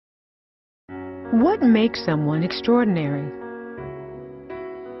What makes someone extraordinary?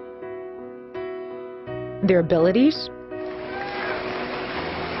 Their abilities?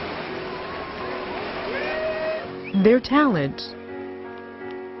 Their talents?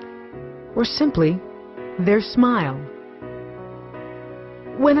 Or simply, their smile?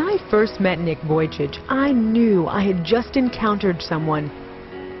 When I first met Nick Vujičić, I knew I had just encountered someone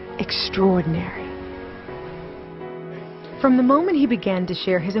extraordinary. From the moment he began to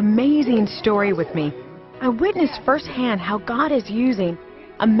share his amazing story with me, I witnessed firsthand how God is using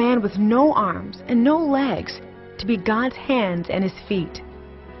a man with no arms and no legs to be God's hands and his feet.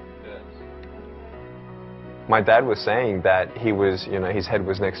 My dad was saying that he was, his head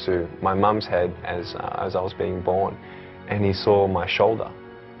was next to my mum's head as I was being born, and he saw my shoulder,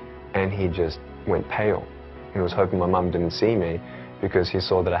 and he just went pale. He was hoping my mum didn't see me because he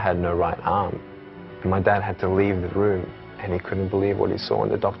saw that I had no right arm. And my dad had to leave the room, and he couldn't believe what he saw.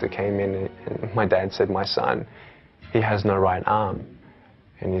 And the doctor came in, and my dad said, "My son, he has no right arm."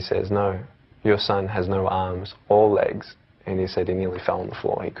 And he says, "No, your son has no arms or legs." And he said he nearly fell on the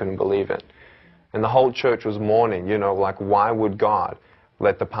floor. He couldn't believe it. And the whole church was mourning, like, why would God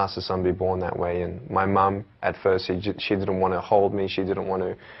let the pastor's son be born that way? And my mum, at first, she didn't want to hold me. She didn't want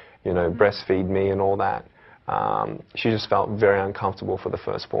to, breastfeed me and all that. She just felt very uncomfortable for the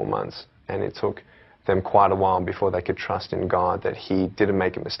first 4 months. And it took them quite a while before they could trust in God that he didn't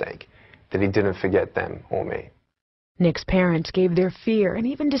make a mistake, that he didn't forget them or me. Nick's parents gave their fear and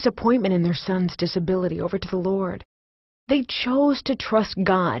even disappointment in their son's disability over to the Lord. They chose to trust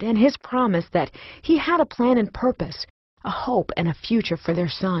God and his promise that he had a plan and purpose, a hope and a future for their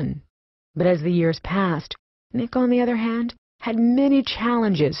son. But as the years passed, Nick, on the other hand, had many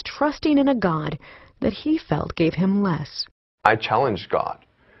challenges trusting in a God that he felt gave him less. I challenged God.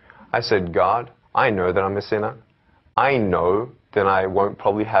 I said, "God, I know that I'm a sinner. I know that I won't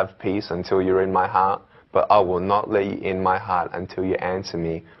probably have peace until you're in my heart, but I will not let you in my heart until you answer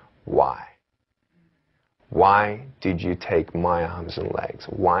me, why? Why did you take my arms and legs?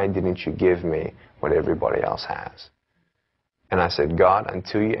 Why didn't you give me what everybody else has?" And I said, "God,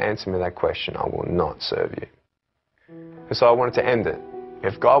 until you answer me that question, I will not serve you." And so I wanted to end it.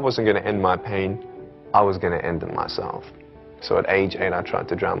 If God wasn't going to end my pain, I was going to end it myself. So at age 8, I tried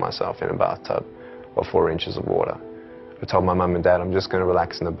to drown myself in a bathtub of 4 inches of water. I told my mum and dad, "I'm just going to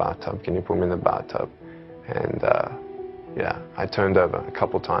relax in the bathtub. Can you put me in the bathtub?" And yeah, I turned over a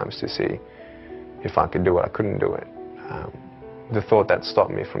couple times to see if I could do it. I couldn't do it. The thought that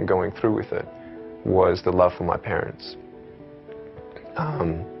stopped me from going through with it was the love for my parents.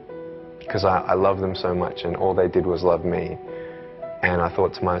 Because I love them so much, and all they did was love me. And I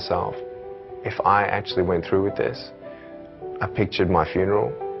thought to myself, if I actually went through with this, I pictured my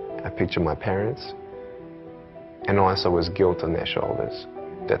funeral, I pictured my parents, and all I saw was guilt on their shoulders,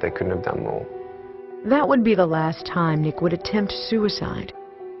 that they couldn't have done more. That would be the last time Nick would attempt suicide,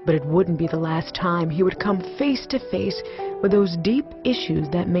 but it wouldn't be the last time he would come face to face with those deep issues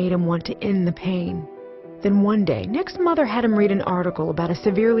that made him want to end the pain. Then one day, Nick's mother had him read an article about a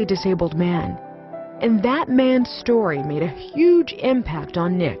severely disabled man, and that man's story made a huge impact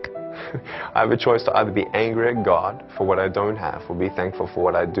on Nick. I have a choice to either be angry at God for what I don't have or be thankful for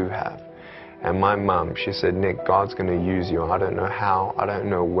what I do have. And my mum, she said, "Nick, God's going to use you. I don't know how, I don't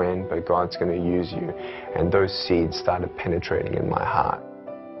know when, but God's going to use you." And those seeds started penetrating in my heart.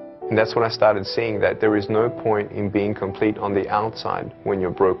 And that's when I started seeing that there is no point in being complete on the outside when you're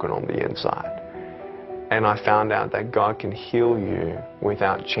broken on the inside. And I found out that God can heal you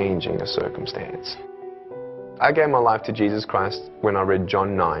without changing a circumstance. I gave my life to Jesus Christ when I read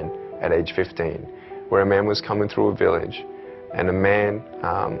John 9 at age 15, where a man was coming through a village, and a man,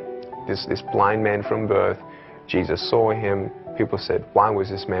 this blind man from birth, Jesus saw him. People said, "Why was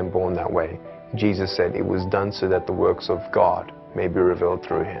this man born that way?" Jesus said, "It was done so that the works of God may be revealed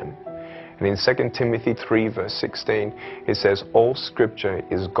through him." And in 2 Timothy 3 verse 16, it says, "All scripture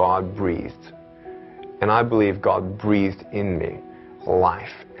is God-breathed." And I believe God breathed in me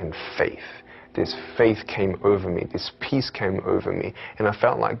life and faith. This faith came over me, this peace came over me, and I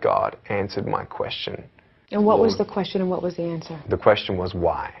felt like God answered my question. And what was the question and what was the answer? The question was,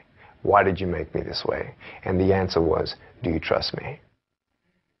 why? Why did you make me this way? And the answer was, do you trust me?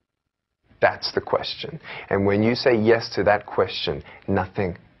 That's the question. And when you say yes to that question,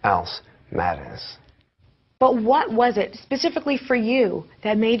 nothing else matters. But what was it specifically for you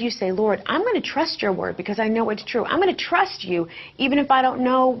that made you say, "Lord, I'm going to trust your word because I know it's true. I'm going to trust you even if I don't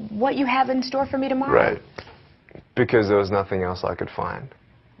know what you have in store for me tomorrow"? Right. Because there was nothing else I could find.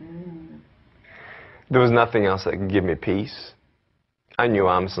 There was nothing else that could give me peace. I knew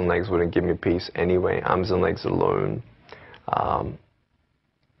arms and legs wouldn't give me peace anyway. Arms and legs alone.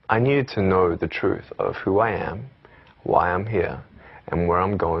 I needed to know the truth of who I am, why I'm here, and where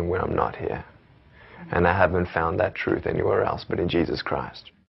I'm going when I'm not here. And I haven't found that truth anywhere else but in Jesus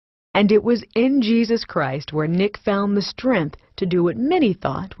Christ. And it was in Jesus Christ where Nick found the strength to do what many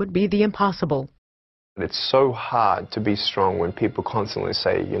thought would be the impossible. It's so hard to be strong when people constantly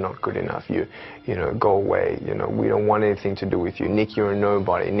say, you're not good enough, you know, go away, you know, we don't want anything to do with you. Nick, you're a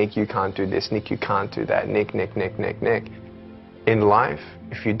nobody. Nick, you can't do this. Nick, you can't do that. Nick. In life,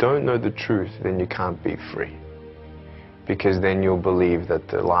 if you don't know the truth, then you can't be free. Because then you'll believe that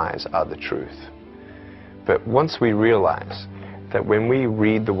the lies are the truth. But once we realize that when we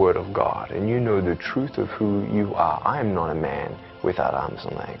read the Word of God and you know the truth of who you are, I am not a man without arms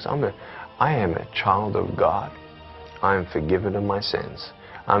and legs. I am a child of God. I am forgiven of my sins.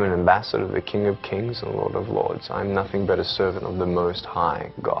 I'm an ambassador of the King of Kings and Lord of Lords. I'm nothing but a servant of the Most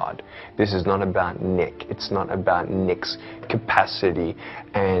High God. This is not about Nick. It's not about Nick's capacity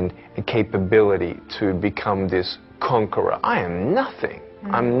and capability to become this conqueror. I am nothing.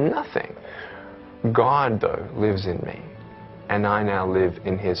 I'm nothing. God, though, lives in me, and I now live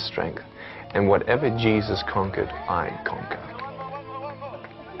in His strength. And whatever Jesus conquered, I conquer.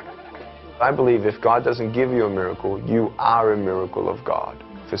 I believe if God doesn't give you a miracle, you are a miracle of God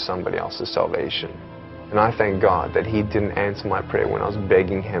for somebody else's salvation. And I thank God that He didn't answer my prayer when I was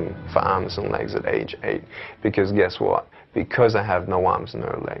begging Him for arms and legs at age 8. Because guess what? Because I have no arms and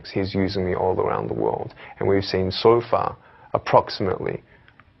no legs, He's using me all around the world. And we've seen so far, approximately,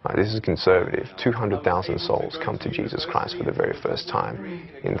 this is conservative, 200,000 souls come to Jesus Christ for the very first time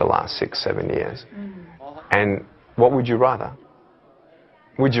in the last 6-7 years. And what would you rather?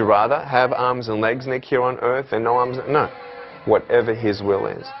 Would you rather have arms and legs, Nick, here on earth and no arms? No. Whatever His will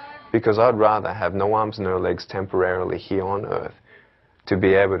is. Because I'd rather have no arms, no legs temporarily here on earth to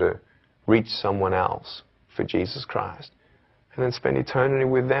be able to reach someone else for Jesus Christ and then spend eternity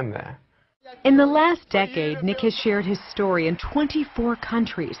with them there. In the last decade, Nick has shared his story in 24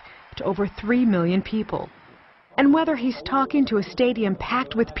 countries to over 3 million people. And whether he's talking to a stadium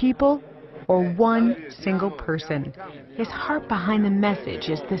packed with people or one single person, his heart behind the message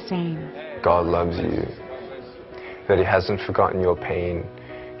is the same. God loves you, that He hasn't forgotten your pain,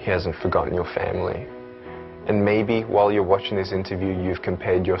 He hasn't forgotten your family. And maybe while you're watching this interview, you've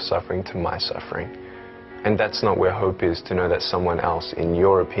compared your suffering to my suffering. And that's not where hope is, to know that someone else, in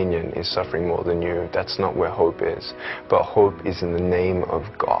your opinion, is suffering more than you. That's not where hope is. But hope is in the name of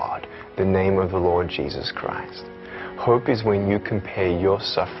God, the name of the Lord Jesus Christ. Hope is when you compare your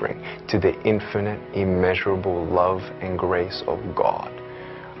suffering to the infinite, immeasurable love and grace of God.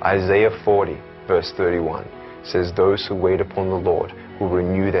 Isaiah 40, verse 31, says, "Those who wait upon the Lord will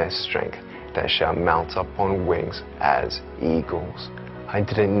renew their strength. They shall mount up on wings as eagles." I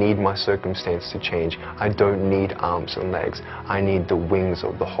didn't need my circumstance to change. I don't need arms and legs. I need the wings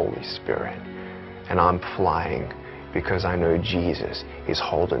of the Holy Spirit. And I'm flying because I know Jesus is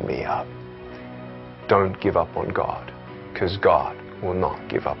holding me up. Don't give up on God, because God will not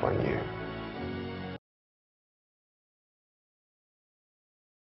give up on you.